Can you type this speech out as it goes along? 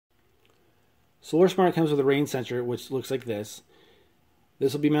Solar Smart comes with a rain sensor, which looks like this.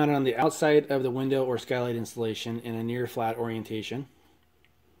 This will be mounted on the outside of the window or skylight installation in a near flat orientation,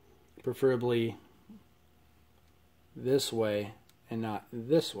 preferably this way and not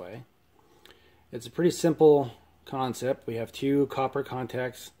this way. It's a pretty simple concept. We have two copper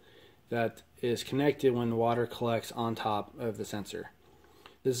contacts that is connected when the water collects on top of the sensor.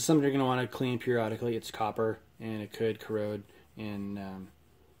 This is something you're going to want to clean periodically. It's copper and it could corrode in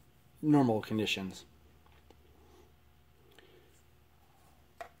normal conditions.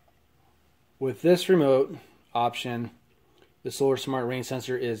 With this remote option, the Solar Smart rain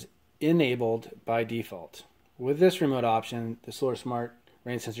sensor is enabled by default. With this remote option, the Solar Smart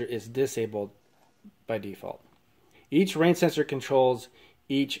rain sensor is disabled by default. Each rain sensor controls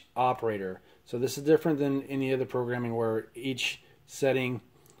each operator. So this is different than any other programming where each setting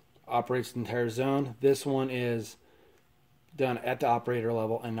operates the entire zone. This one is done at the operator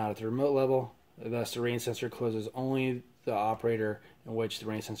level and not at the remote level. Thus, the rain sensor closes only the operator in which the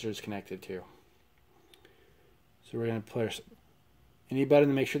rain sensor is connected to. So we're going to push any button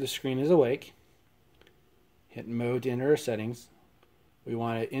to make sure the screen is awake. Hit mode to enter our settings. We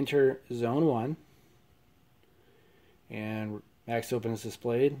want to enter zone 1. And max open is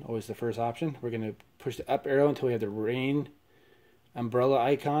displayed, always the first option. We're going to push the up arrow until we have the rain umbrella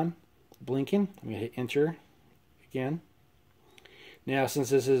icon blinking. I'm going to hit enter again. Now, since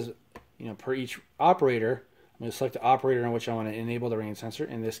this is per each operator, I'm going to select the operator in which I want to enable the rain sensor.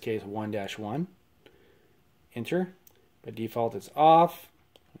 In this case, 1-1. Enter. By default, it's off.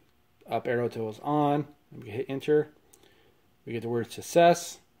 Up arrow till it's on. We hit enter. We get the word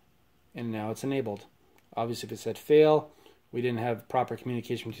success, and now it's enabled. Obviously, if it said fail, we didn't have proper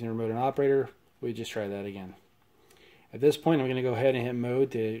communication between the remote and operator. We just try that again. At this point, I'm going to go ahead and hit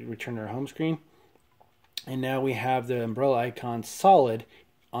mode to return to our home screen. And now we have the umbrella icon solid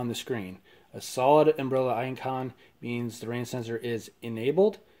on the screen. A solid umbrella icon means the rain sensor is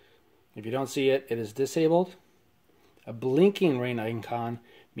enabled. If you don't see it, it is disabled. A blinking rain icon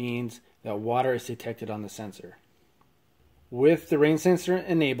means that water is detected on the sensor. With the rain sensor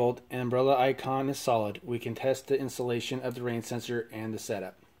enabled and umbrella icon is solid, we can test the installation of the rain sensor and the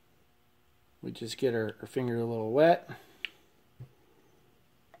setup. We just get our finger a little wet.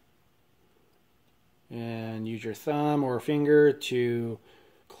 And use your thumb or finger to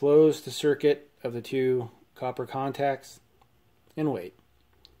close the circuit of the two copper contacts and wait.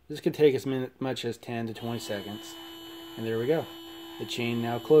 This could take as much as 10 to 20 seconds. And there we go. The chain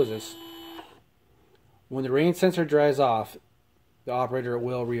now closes. When the rain sensor dries off, the operator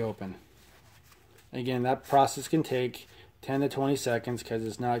will reopen. Again, that process can take 10 to 20 seconds because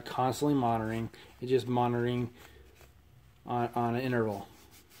it's not constantly monitoring. It's just monitoring on an interval.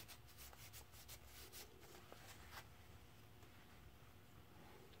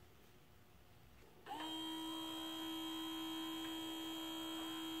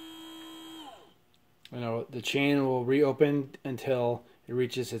 The chain will reopen until it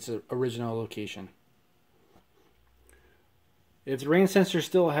reaches its original location. If the rain sensor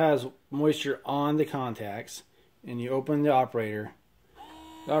still has moisture on the contacts and you open the operator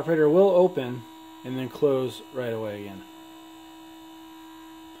will open and then close right away again.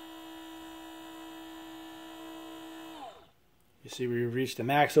 You see we've reached the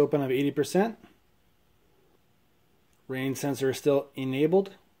max open of 80%. Rain sensor is still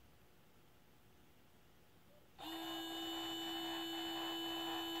enabled.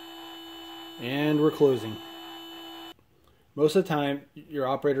 And we're closing. Most of the time, your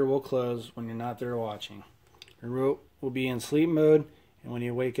operator will close when you're not there watching. Your remote will be in sleep mode, and when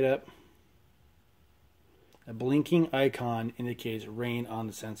you wake it up, a blinking icon indicates rain on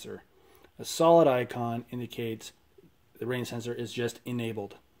the sensor. A solid icon indicates the rain sensor is just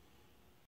enabled.